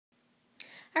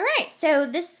All right, so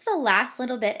this is the last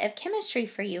little bit of chemistry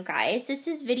for you guys. This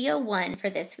is video 1 for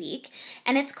this week,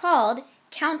 and it's called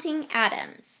Counting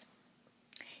Atoms.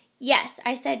 Yes,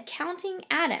 I said counting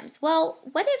atoms. Well,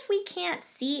 what if we can't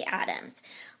see atoms?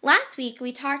 Last week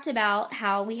we talked about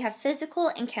how we have physical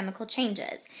and chemical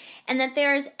changes, and that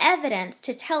there's evidence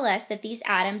to tell us that these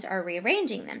atoms are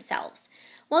rearranging themselves.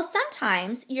 Well,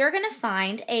 sometimes you're going to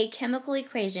find a chemical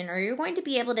equation, or you're going to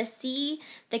be able to see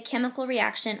the chemical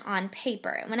reaction on paper.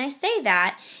 And when I say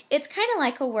that, it's kind of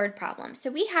like a word problem. So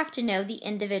we have to know the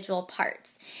individual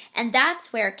parts. And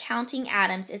that's where counting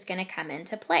atoms is going to come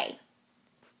into play.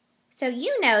 So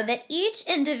you know that each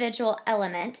individual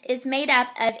element is made up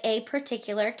of a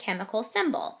particular chemical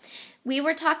symbol. We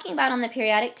were talking about on the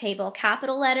periodic table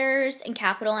capital letters and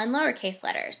capital and lowercase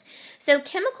letters. So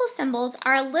chemical symbols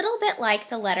are a little bit like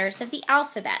the letters of the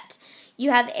alphabet.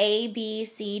 You have A, B,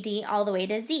 C, D, all the way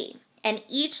to Z, and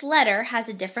each letter has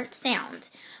a different sound.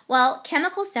 Well,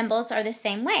 chemical symbols are the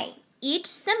same way. Each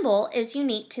symbol is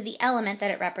unique to the element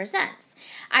that it represents.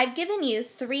 I've given you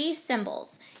 3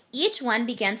 symbols. Each one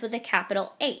begins with a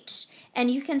capital H, and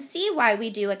you can see why we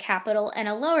do a capital and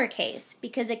a lowercase,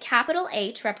 because a capital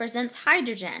H represents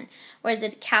hydrogen, whereas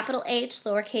a capital H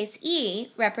lowercase e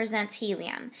represents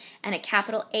helium, and a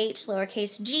capital H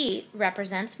lowercase g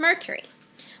represents mercury.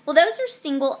 Well, those are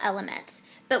single elements,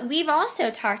 but we've also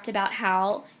talked about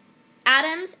how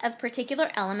atoms of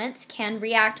particular elements can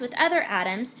react with other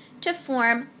atoms to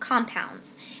form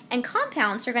compounds, and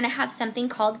compounds are going to have something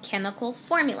called chemical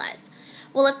formulas.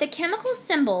 Well, if the chemical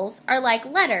symbols are like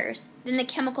letters, then the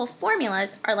chemical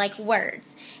formulas are like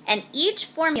words, and each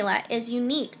formula is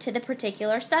unique to the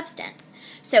particular substance.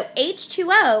 So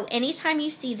H2O, anytime you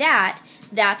see that,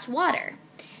 that's water.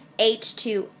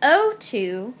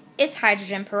 H2O2 is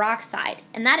hydrogen peroxide,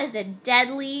 and that is a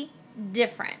deadly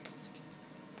difference.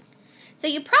 So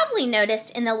you probably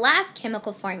noticed in the last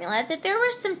chemical formula that there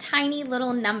were some tiny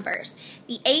little numbers,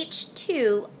 the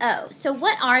H2O. So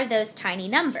what are those tiny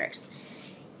numbers?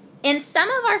 In some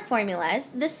of our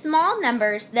formulas, the small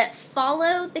numbers that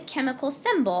follow the chemical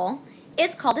symbol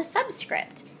is called a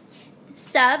subscript.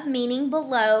 Sub meaning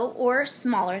below or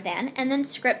smaller than, and then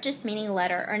script just meaning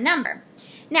letter or number.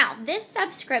 Now, this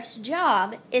subscript's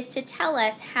job is to tell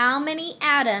us how many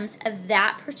atoms of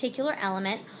that particular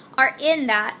element are in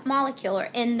that molecule or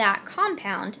in that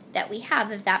compound that we have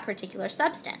of that particular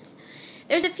substance.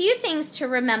 There's a few things to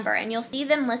remember, and you'll see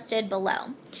them listed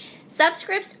below.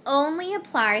 Subscripts only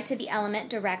apply to the element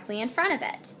directly in front of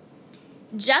it.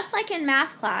 Just like in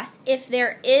math class, if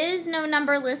there is no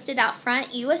number listed out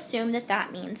front, you assume that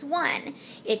that means 1.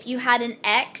 If you had an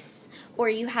X or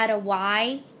you had a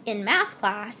Y in math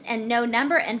class and no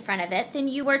number in front of it, then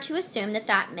you were to assume that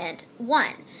that meant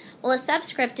 1. Well, a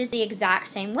subscript is the exact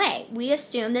same way. We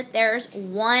assume that there's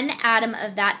 1 atom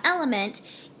of that element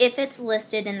if it's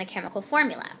listed in the chemical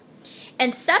formula.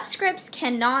 And subscripts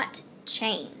cannot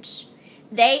change.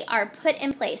 They are put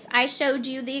in place. I showed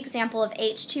you the example of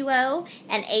H2O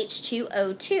and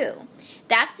H2O2.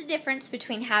 That's the difference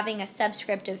between having a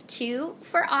subscript of 2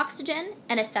 for oxygen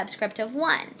and a subscript of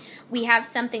 1. We have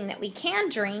something that we can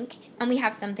drink, and we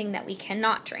have something that we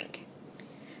cannot drink.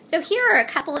 So here are a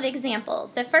couple of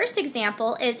examples. The first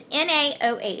example is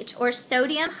NaOH, or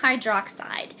sodium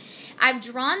hydroxide. I've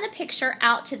drawn the picture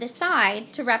out to the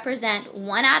side to represent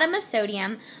 1 atom of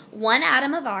sodium, 1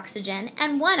 atom of oxygen,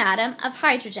 and 1 atom of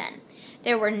hydrogen.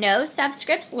 There were no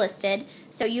subscripts listed,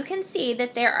 so you can see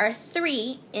that there are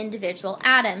 3 individual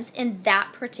atoms in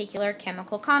that particular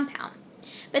chemical compound.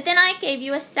 But then I gave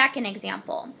you a second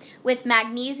example with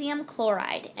magnesium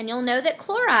chloride, and you'll know that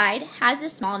chloride has a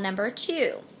small number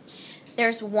 2.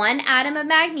 There's 1 atom of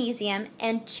magnesium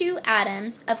and 2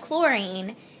 atoms of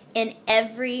chlorine in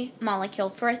every molecule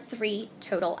for 3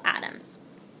 total atoms.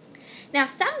 Now,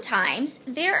 sometimes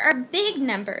there are big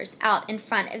numbers out in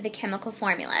front of the chemical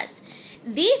formulas.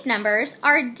 These numbers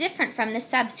are different from the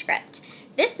subscript.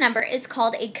 This number is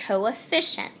called a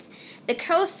coefficient. The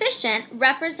coefficient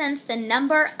represents the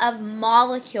number of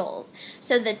molecules.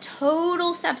 So the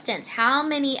total substance, how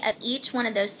many of each one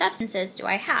of those substances do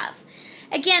I have?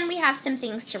 Again, we have some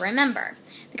things to remember.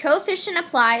 The coefficient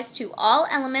applies to all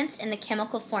elements in the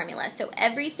chemical formula, so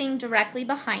everything directly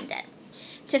behind it.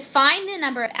 To find the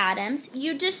number of atoms,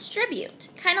 you distribute,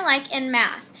 kind of like in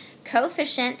math,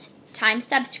 coefficient times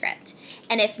subscript.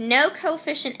 And if no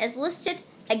coefficient is listed,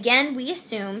 again, we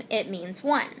assume it means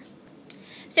 1.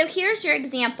 So here's your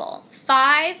example,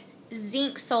 5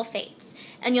 zinc sulfates.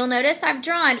 And you'll notice I've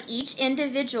drawn each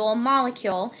individual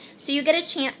molecule so you get a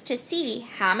chance to see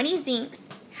how many zincs,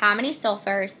 how many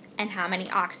sulfurs, and how many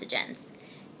oxygens.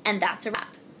 And that's a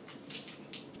wrap.